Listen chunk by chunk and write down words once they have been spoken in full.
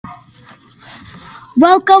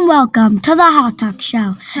Welcome to the Hot Talk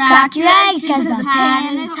Show. Crack your eggs because the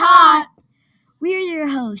pan is hot. We're your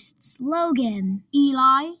hosts, Logan,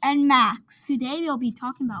 Eli, and Max. Today we'll be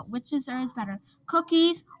talking about which is better,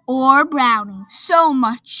 cookies or brownies. So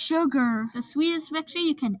much sugar. The sweetest victory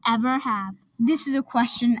you can ever have. This is a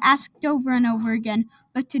question asked over and over again,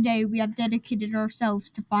 but today we have dedicated ourselves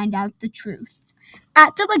to find out the truth.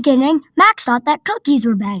 At the beginning, Max thought that cookies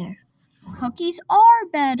were better. Cookies are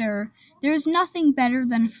better. There's nothing better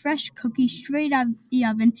than a fresh cookie straight out of the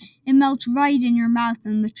oven. It melts right in your mouth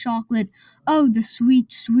and the chocolate. Oh, the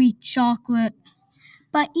sweet, sweet chocolate.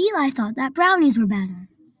 But Eli thought that brownies were better.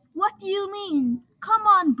 What do you mean? Come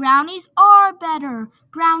on, brownies are better.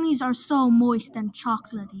 Brownies are so moist and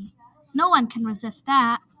chocolatey. No one can resist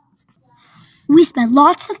that. We spent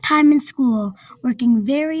lots of time in school working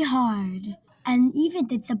very hard and even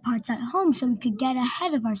did some parts at home so we could get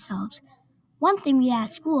ahead of ourselves. One thing we had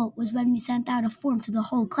at school was when we sent out a form to the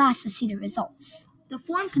whole class to see the results. The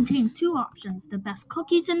form contained two options, the best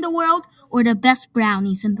cookies in the world or the best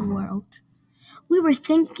brownies in the world. We were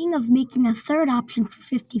thinking of making a third option for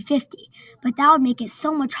 50-50, but that would make it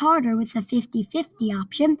so much harder with the 50-50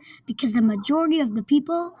 option because the majority of the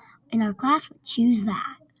people in our class would choose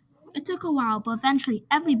that. It took a while, but eventually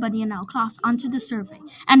everybody in our class answered the survey,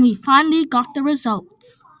 and we finally got the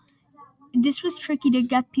results. This was tricky to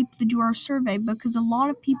get people to do our survey because a lot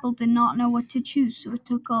of people did not know what to choose, so it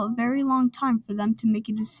took a very long time for them to make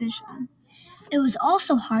a decision. It was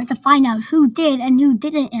also hard to find out who did and who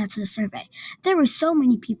didn't answer the survey. There were so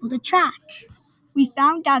many people to track. We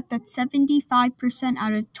found out that 75%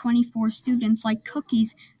 out of 24 students like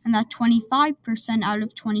cookies and that 25% out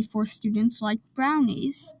of 24 students like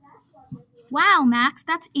brownies. Wow, Max,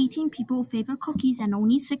 that's 18 people who favor cookies and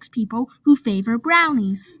only 6 people who favor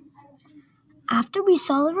brownies. After we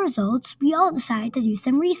saw the results, we all decided to do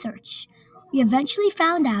some research. We eventually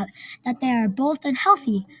found out that they are both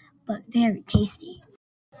unhealthy, but very tasty.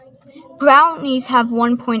 Brownies have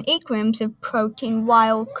 1.8 grams of protein,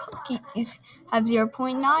 while cookies have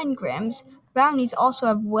 0.9 grams. Brownies also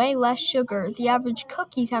have way less sugar. The average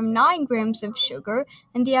cookies have 9 grams of sugar,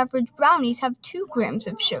 and the average brownies have 2 grams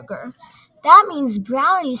of sugar. That means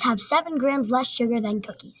brownies have 7 grams less sugar than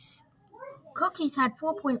cookies. Cookies had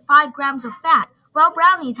 4.5 grams of fat, while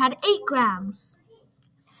brownies had 8 grams.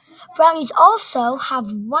 Brownies also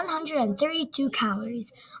have 132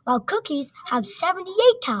 calories, while cookies have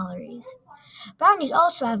 78 calories. Brownies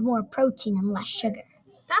also have more protein and less sugar.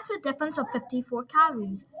 That's a difference of 54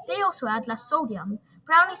 calories. They also had less sodium.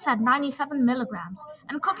 Brownies had 97 milligrams,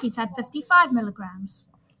 and cookies had 55 milligrams.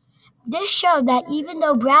 This showed that even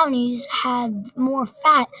though brownies had more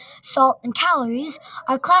fat, salt, and calories,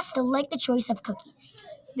 our class still liked the choice of cookies.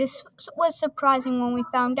 This was surprising when we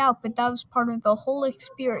found out, but that was part of the whole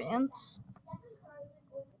experience.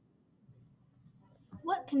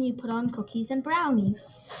 What can you put on cookies and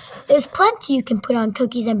brownies? There's plenty you can put on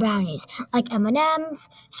cookies and brownies, like M&Ms,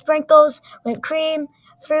 sprinkles, whipped cream,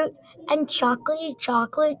 fruit, and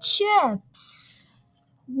chocolate chips.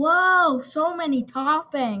 Whoa, so many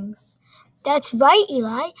toppings. That's right,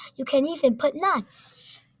 Eli. You can even put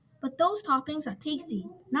nuts. But those toppings are tasty,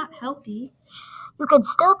 not healthy. You can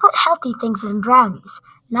still put healthy things in brownies,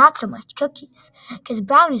 not so much cookies, because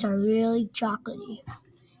brownies are really chocolatey.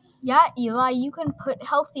 Yeah, Eli, you can put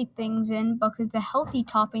healthy things in because the healthy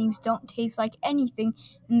toppings don't taste like anything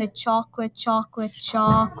in the chocolate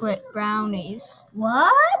brownies.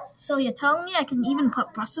 What? So you're telling me I can even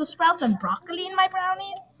put Brussels sprouts and broccoli in my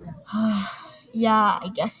brownies? Yeah, I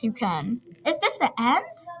guess you can. Is this the end?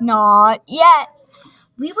 Not yet.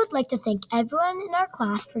 We would like to thank everyone in our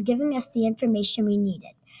class for giving us the information we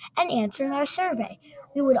needed and answering our survey.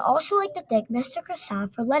 We would also like to thank Mr. Crissal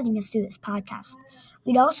for letting us do this podcast.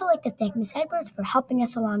 We'd also like to thank Ms. Edwards for helping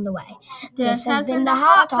us along the way. This has been the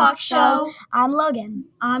Hot Talk Show. I'm Logan.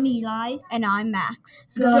 I'm Eli. And I'm Max.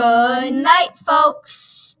 Good night,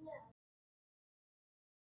 folks.